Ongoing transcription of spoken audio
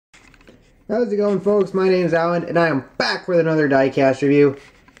How's it going, folks? My name's Alan, and I am back with another Diecast review.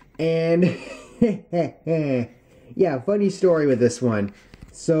 And, yeah, funny story with this one.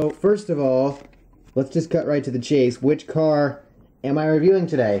 So, first of all, let's just cut right to the chase. Which car am I reviewing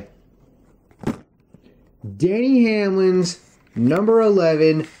today? Denny Hamlin's number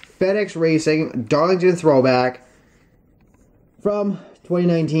 11 FedEx Racing Darlington Throwback from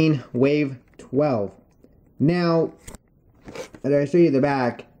 2019 Wave 12. Now, as I show you the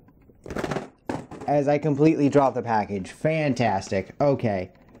back, as I completely dropped the package. Fantastic.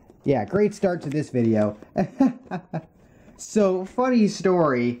 Okay. Yeah, great start to this video. So, funny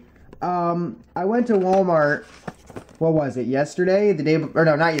story. I went to Walmart, what was it, yesterday? Or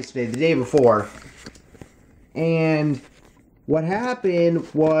no, not yesterday, the day before. And what happened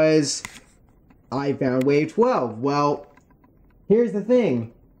was I found Wave 12. Well, here's the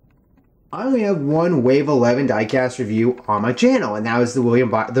thing. I only have one Wave 11 diecast review on my channel, and that was the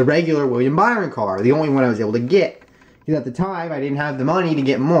regular William Byron car, the only one I was able to get. Because at the time, I didn't have the money to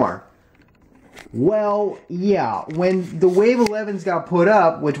get more. Well, yeah, when the Wave 11s got put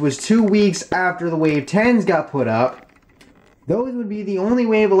up, which was 2 weeks after the Wave 10s got put up, those would be the only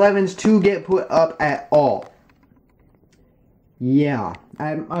Wave 11s to get put up at all. Yeah,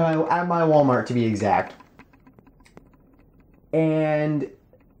 at my Walmart to be exact. And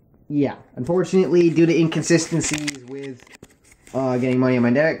yeah, unfortunately, due to inconsistencies with getting money on my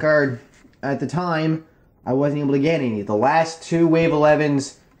debit card, at the time, I wasn't able to get any. The last two Wave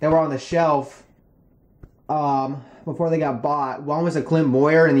 11s that were on the shelf before they got bought, one was a Clint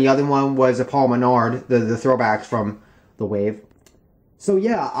Boyer and the other one was a Paul Menard, the throwbacks from the Wave. So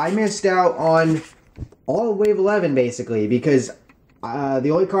yeah, I missed out on all of Wave 11 basically, because the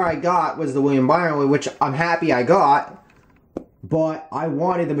only car I got was the William Byron, which I'm happy I got. But I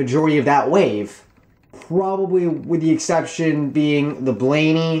wanted the majority of that wave. Probably with the exception being the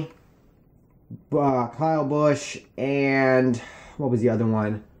Blaney, Kyle Busch, and what was the other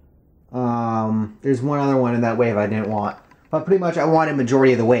one? There's one other one in that wave I didn't want. But pretty much I wanted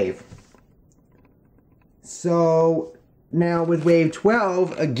majority of the wave. So now with Wave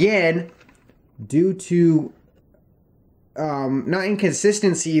 12, again, due to not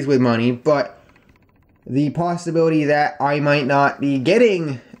inconsistencies with money, but the possibility that I might not be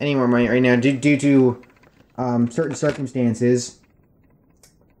getting any more money right now due to certain circumstances.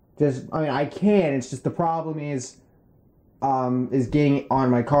 I can. It's just the problem is getting it on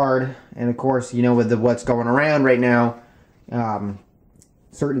my card, and of course, you know, with what's going around right now,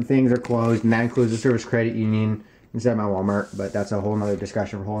 certain things are closed, and that includes the Service Credit Union inside my Walmart. But that's a whole nother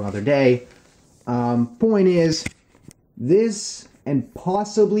discussion for a whole nother day. Point is, this and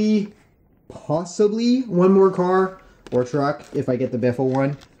possibly one more car or truck if I get the Biffle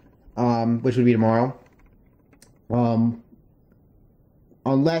one, which would be tomorrow.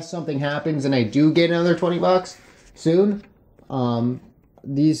 Unless something happens and I do get another 20 bucks soon.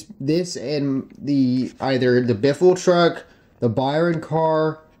 This and either the Biffle truck, the Byron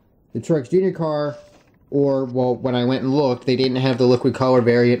car, the Trucks Jr. car, or, well, when I went and looked, they didn't have the liquid color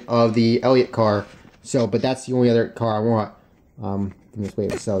variant of the Elliott car. So, but that's the only other car I want. In this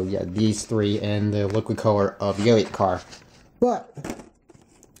wave. So yeah, these three and the liquid color of the Elliott car. But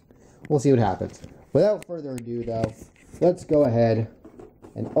we'll see what happens. Without further ado though, let's go ahead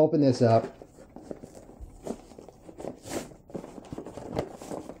and open this up.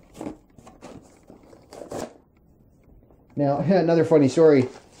 Now, another funny story.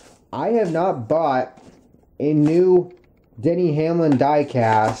 I have not bought a new Denny Hamlin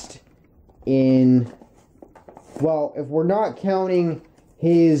diecast in, well, if we're not counting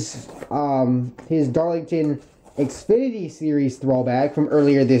his Darlington Xfinity Series throwback from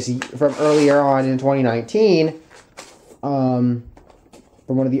earlier on in 2019, from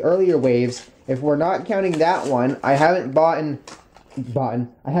one of the earlier waves. If we're not counting that one, I haven't bought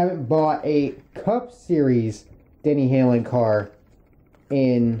a Cup Series Denny Hamlin car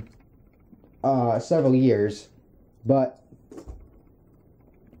in several years. But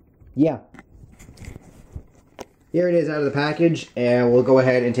yeah. Here it is out of the package, and we'll go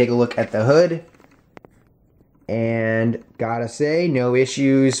ahead and take a look at the hood. And gotta say, no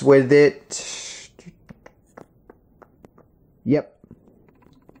issues with it. Yep.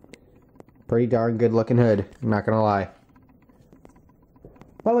 Pretty darn good looking hood, I'm not gonna lie.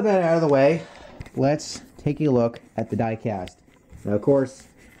 But with that out of the way, let's take a look at the diecast. Now, of course,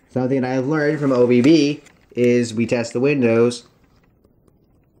 something I've learned from OBB is we test the windows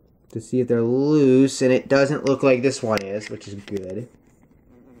to see if they're loose, and it doesn't look like this one is, which is good.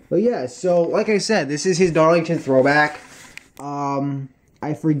 But yeah, so like I said, this is his Darlington throwback.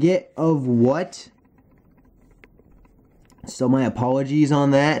 I forget of what, so my apologies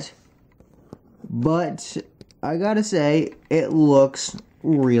on that. But I gotta say, it looks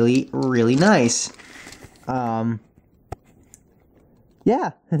really, really nice. Yeah.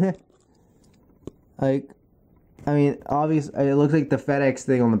 Like, I mean, obviously, it looks like the FedEx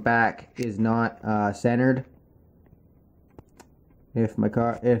thing on the back is not centered. If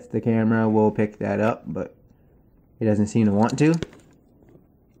the camera will pick that up, but it doesn't seem to want to.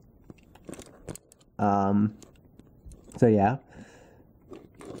 So yeah.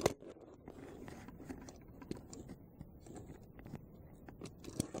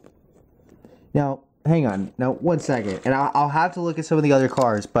 Now, hang on. Now, 1 second. And I'll have to look at some of the other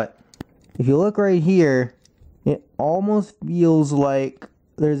cars, but if you look right here, it almost feels like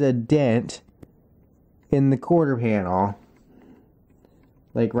there's a dent in the quarter panel.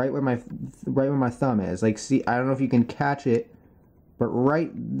 Like right where my thumb is. Like, see, I don't know if you can catch it, but right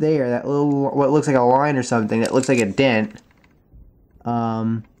there, that little, what looks like a line or something, that looks like a dent.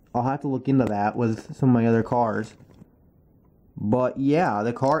 I'll have to look into that with some of my other cars. But yeah,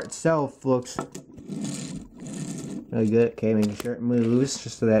 the car itself looks really good. Okay, making sure it moves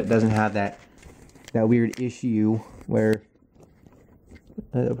just so that it doesn't have that weird issue where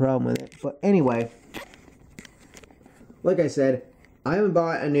a problem with it. But anyway, like I said, I haven't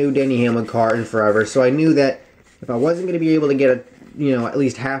bought a new Denny Hamlin car in forever, so I knew that if I wasn't going to be able to get at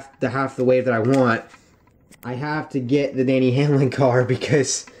least half the wave that I want, I have to get the Denny Hamlin car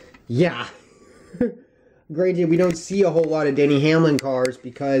because, yeah. Granted, we don't see a whole lot of Denny Hamlin cars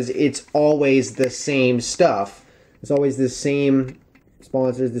because it's always the same stuff. It's always the same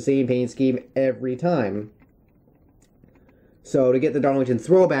sponsors, the same paint scheme every time. So to get the Darlington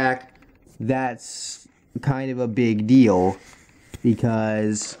Throwback, that's kind of a big deal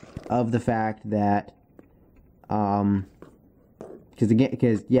because of the fact that, because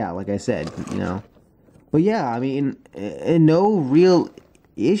yeah, like I said, but yeah, I mean, no real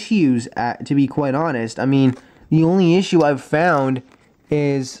issues, to be quite honest. I mean, the only issue I've found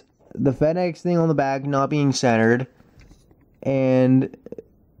is the FedEx thing on the back not being centered, and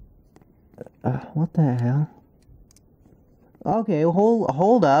what the hell? Okay,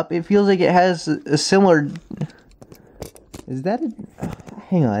 hold up. It feels like it has a similar. Is that a?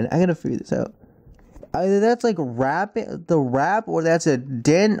 Hang on, I gotta figure this out. Either that's like the wrap, or that's a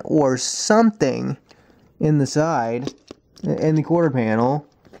dent or something in the side, in the quarter panel.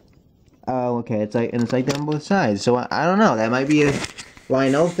 Oh, okay, it's like down both sides. So I don't know. That might be a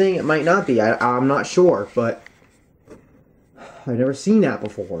Lionel thing. It might not be. I'm not sure, but I've never seen that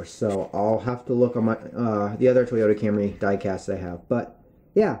before. So I'll have to look on my the other Toyota Camry diecast I have. But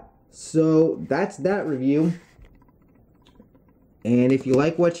yeah, so that's that review. And if you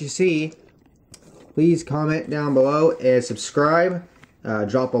like what you see, please comment down below and subscribe.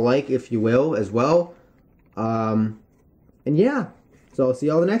 Drop a like if you will as well. And yeah, so I'll see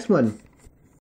y'all the next one.